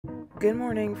Good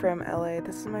morning from LA.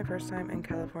 This is my first time in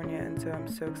California, and so I'm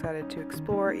so excited to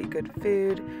explore, eat good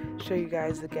food, show you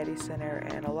guys the Getty Center,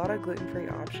 and a lot of gluten-free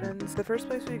options. The first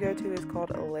place we go to is called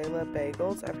Layla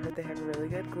Bagels. I've heard they have really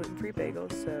good gluten-free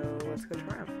bagels, so let's go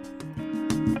try them.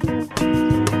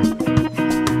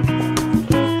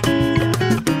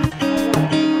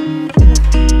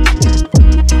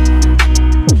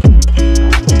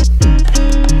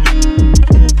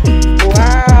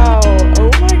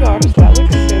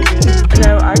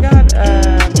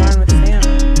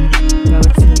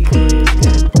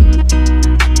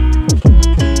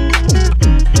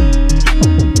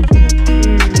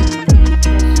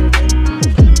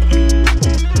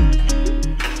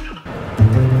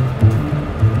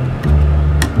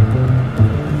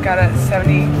 Got a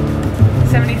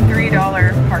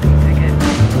 $73 parking ticket.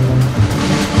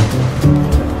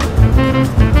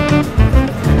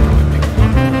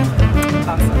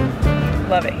 Awesome.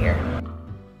 Love it here.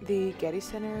 The Getty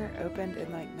Center opened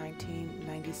in like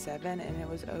 1997, and it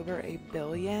was over $1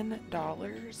 billion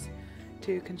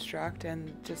to construct,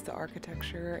 and just the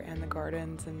architecture and the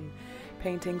gardens and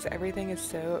paintings, everything is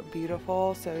so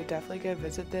beautiful, so definitely go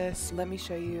visit this. Let me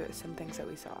show you some things that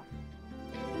we saw.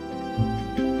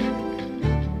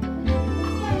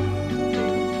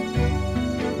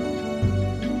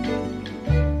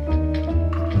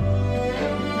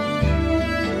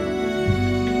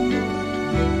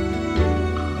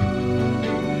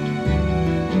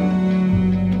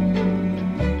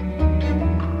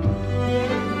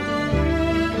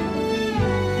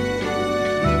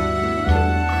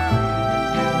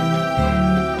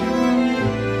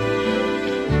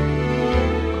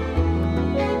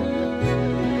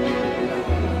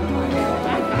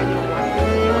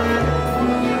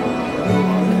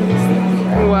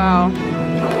 Wow,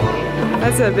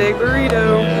 that's a big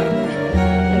burrito.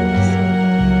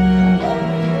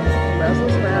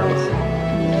 Brussels sprouts.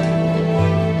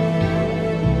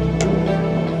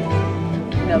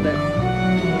 Nailed it.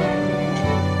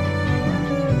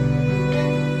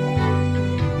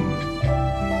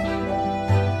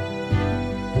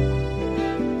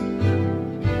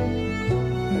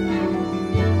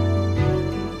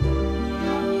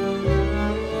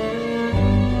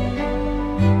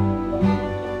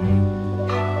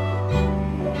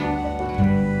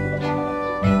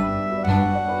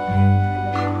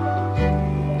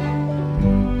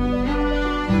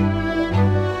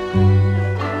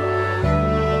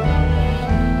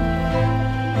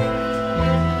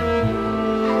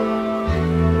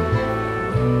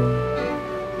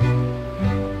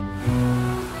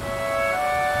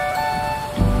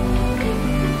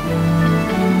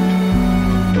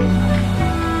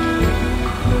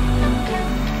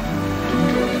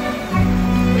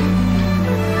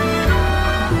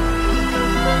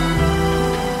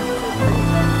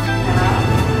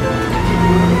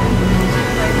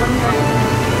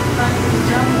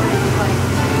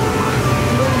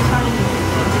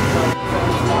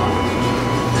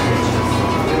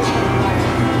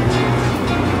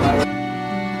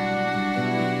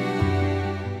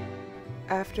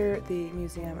 After the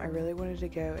museum, I really wanted to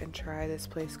go and try this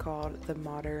place called the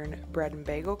Modern Bread and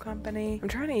Bagel Company. I'm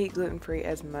trying to eat gluten-free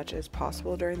as much as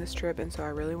possible during this trip, and so I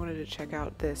really wanted to check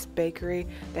out this bakery.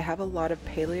 They have a lot of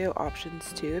paleo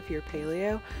options too if you're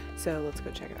paleo, so let's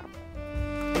go check it out.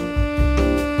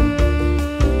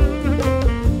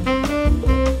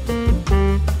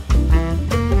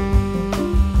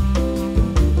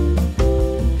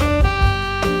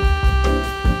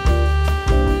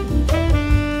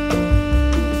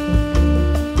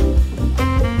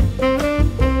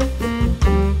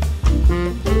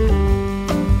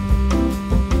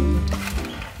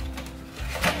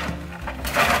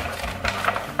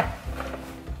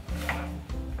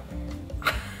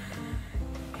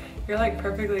 You're like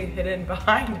perfectly hidden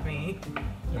behind me.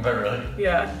 Am I really?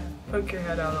 Yeah. Poke your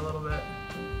head out a little bit.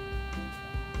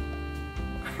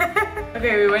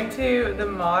 Okay, we went to the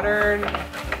Modern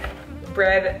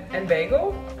Bread and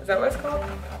Bagel. Is that what it's called?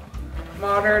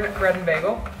 Modern Bread and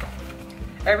Bagel.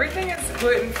 Everything is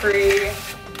gluten-free,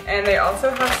 and they also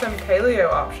have some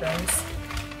paleo options.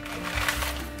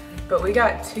 But we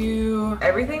got two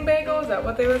everything bagels, is that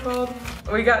what they were called?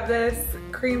 We got this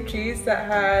cream cheese that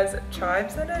has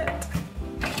chives in it.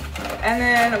 And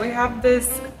then we have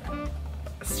this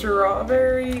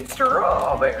strawberry.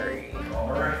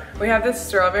 We have this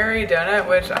strawberry donut,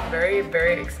 which I'm very,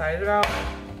 very excited about.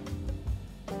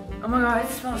 Oh my God,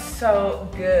 it smells so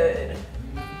good.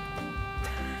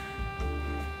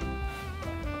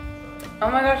 Oh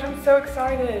my gosh, I'm so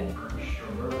excited.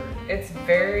 It's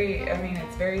very,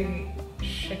 it's very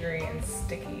sugary and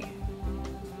sticky.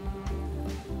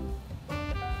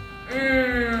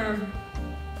 Mmm.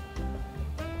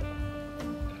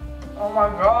 Oh my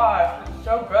gosh, it's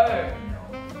so good.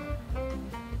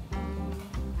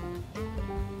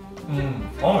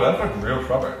 Oh, that's like real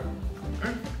strawberry.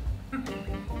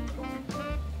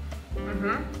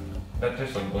 That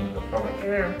tastes like blended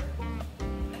strawberry.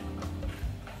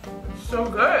 It's so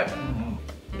good.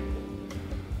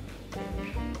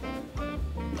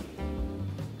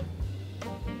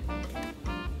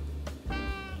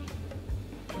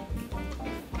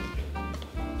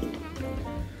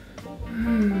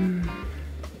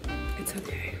 It's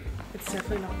okay. It's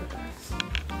definitely not the best.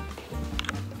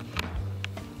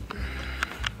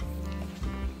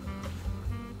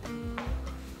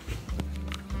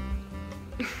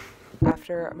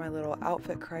 After my little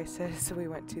outfit crisis, we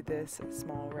went to this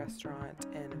small restaurant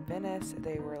in Venice.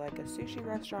 They were like a sushi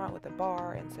restaurant with a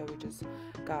bar, and so we just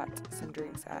got some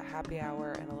drinks at happy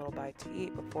hour and a little bite to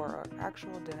eat before our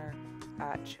actual dinner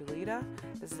at Chulita.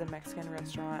 This is a Mexican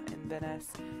restaurant in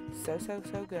Venice. So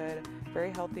good.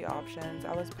 Very healthy options.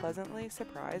 I was pleasantly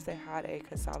surprised they had a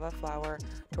cassava flour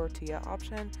tortilla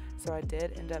option, so I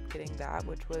did end up getting that,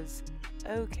 which was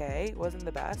okay. It wasn't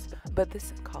the best, but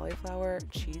this cauliflower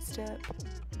cheese dip,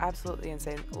 absolutely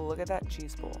insane. Look at that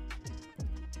cheese bowl.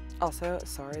 Also,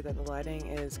 sorry that the lighting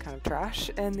is kind of trash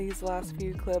in these last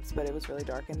few clips, but it was really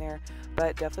dark in there.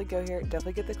 But definitely go here,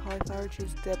 definitely get the cauliflower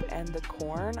cheese dip and the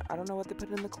corn. I don't know what they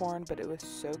put in the corn, but it was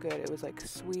so good. It was like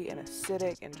sweet and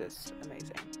acidic and just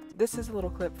amazing. This is a little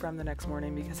clip from the next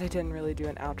morning because I didn't really do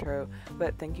an outro,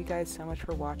 but thank you guys so much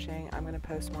for watching. I'm going to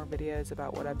post more videos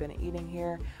about what I've been eating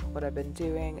here, what I've been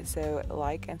doing, so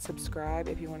like and subscribe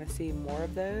if you want to see more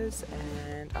of those,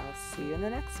 and I'll see you in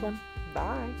the next one.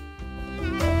 Bye!